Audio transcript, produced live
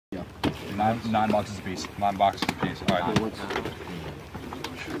Nine boxes apiece. 9 boxes apiece. All right.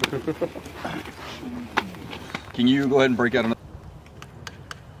 Can you go ahead and break out another?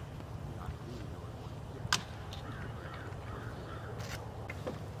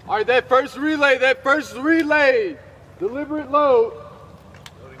 All right, that first relay, deliberate load.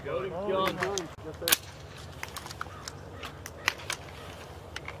 Loading, going.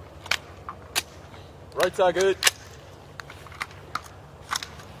 Right side good.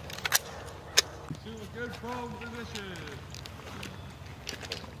 To a good prone position.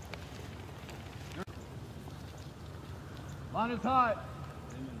 Line is high.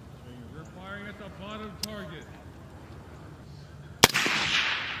 We're firing at the bottom target.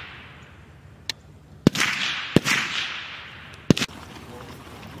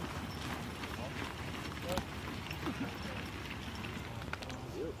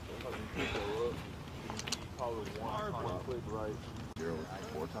 Right.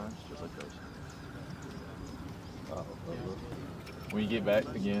 4 times, just like those. When you get back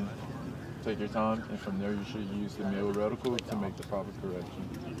again, take your time, and from there you should use the MEU reticle to make the proper correction.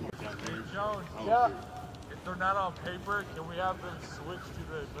 Jones, if they're not on paper, can we have them switch to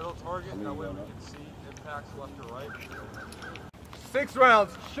the middle target? That way we can see impacts left or right. 6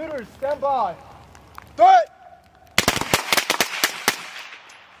 rounds. Shooters, stand by. Threat!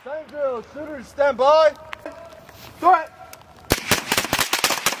 Same drill. Shooters, stand by. Threat!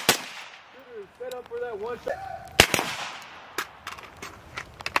 Shooters, set up for that one shot.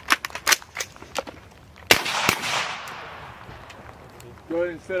 Go ahead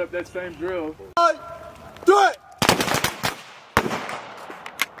and set up that same drill. Threat!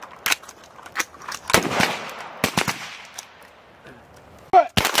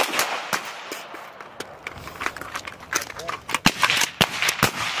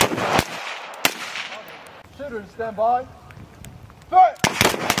 Shooters, stand by. Threat!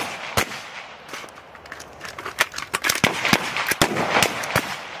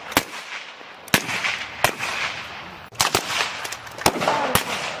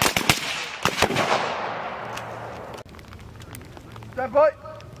 Stand by.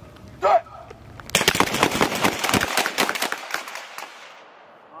 Threat!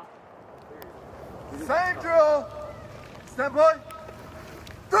 Same drill. Stand by.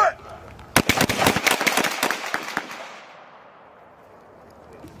 Threat!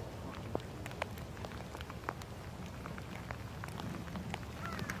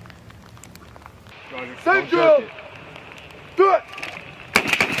 Same drill! Do it!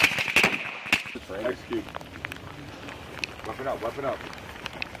 Execute. Weapon up, weapon up.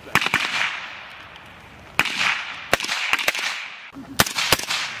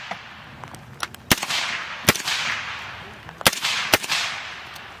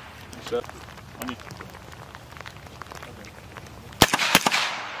 Set. On you. Okay.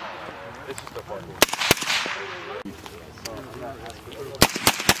 It's just a parkour.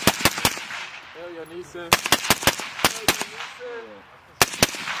 Hell yeah, Neeson.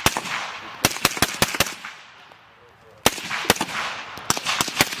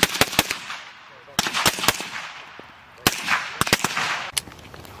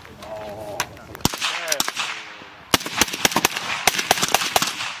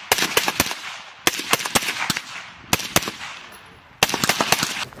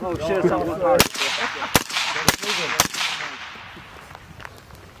 Oh shit, it's all hard.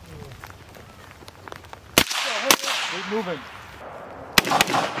 Keep moving.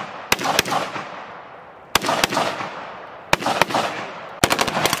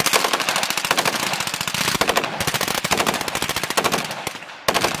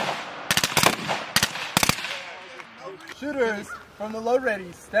 Shooters from the load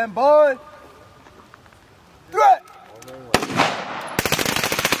ready, stand by.